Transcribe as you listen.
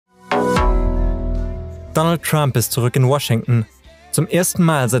Donald Trump ist zurück in Washington. Zum ersten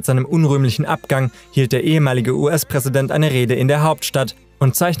Mal seit seinem unrühmlichen Abgang hielt der ehemalige US-Präsident eine Rede in der Hauptstadt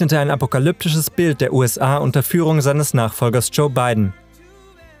und zeichnete ein apokalyptisches Bild der USA unter Führung seines Nachfolgers Joe Biden.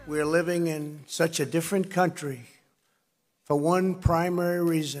 We're living in such a different country for one primary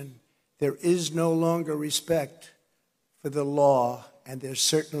reason. There is no longer respect for the law and there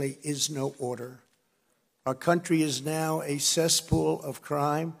certainly is no order. Our country is now a cesspool of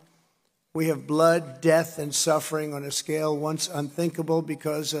crime. We have blood, death, and suffering on a scale once unthinkable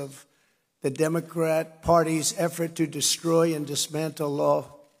because of the Democrat Party's effort to destroy and dismantle law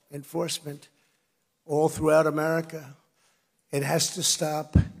enforcement all throughout America. It has to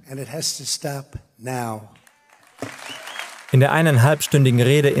stop, and it has to stop now. In der 1,5-stündigen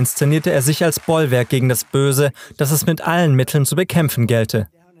Rede inszenierte er sich als Bollwerk gegen das Böse, das es mit allen Mitteln zu bekämpfen gelte.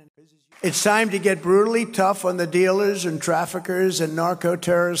 It's time to get brutally tough on the dealers and traffickers and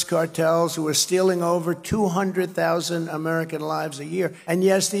narco-terrorist cartels who are stealing over 200,000 American lives a year. And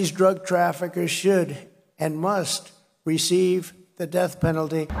yes, these drug traffickers should and must receive the death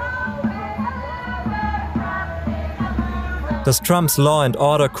penalty. Dass Trumps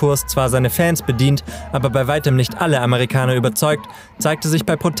Law-and-Order-Kurs zwar seine Fans bedient, aber bei weitem nicht alle Amerikaner überzeugt, zeigte sich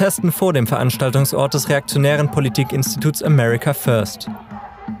bei Protesten vor dem Veranstaltungsort des reaktionären Politikinstituts America First.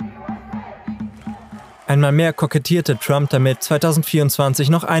 Einmal mehr kokettierte Trump damit, 2024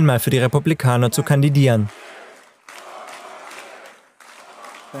 noch einmal für die Republikaner zu kandidieren.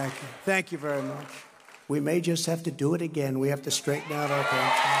 Thank you very much. We may just have to do it again. We have to straighten out our country.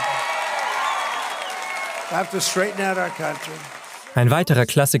 Ein weiterer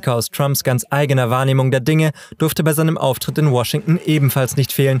Klassiker aus Trumps ganz eigener Wahrnehmung der Dinge durfte bei seinem Auftritt in Washington ebenfalls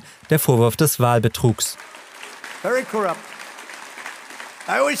nicht fehlen, der Vorwurf des Wahlbetrugs. Very corrupt.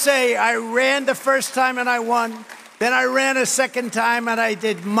 I always say I ran the first time and I won. Then I ran a second time and I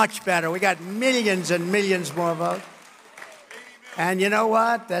did much better. We got millions and millions more votes. And you know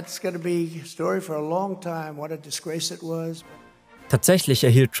what? That's going to be a story for a long time. What a disgrace it was. Tatsächlich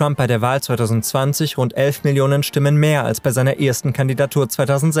erhielt Trump bei der Wahl 2020 rund 11 Millionen Stimmen mehr als bei seiner ersten Kandidatur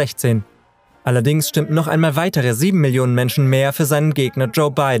 2016. Allerdings stimmten noch einmal weitere 7 Millionen Menschen mehr für seinen Gegner Joe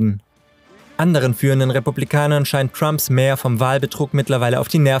Biden. Anderen führenden Republikanern scheint Trumps Mehr vom Wahlbetrug mittlerweile auf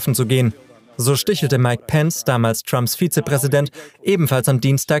die Nerven zu gehen. So stichelte Mike Pence, damals Trumps Vizepräsident, ebenfalls am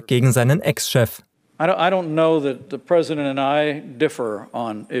Dienstag gegen seinen Ex-Chef. I don't know that the President and I differ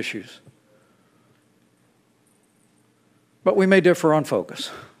on issues. But we may differ on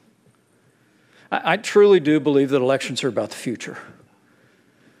focus. I truly do believe that elections are about the future.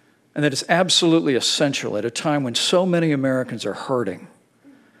 And that it's absolutely essential at a time when so many Americans are hurting.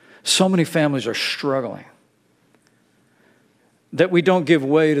 So many families are struggling, that we don't give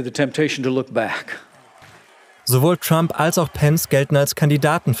way to the temptation to look back. Sowohl Trump als auch Pence gelten als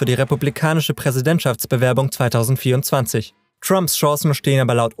Kandidaten für die republikanische Präsidentschaftsbewerbung 2024. Trumps Chancen stehen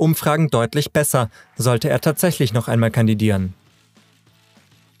aber laut Umfragen deutlich besser, sollte er tatsächlich noch einmal kandidieren.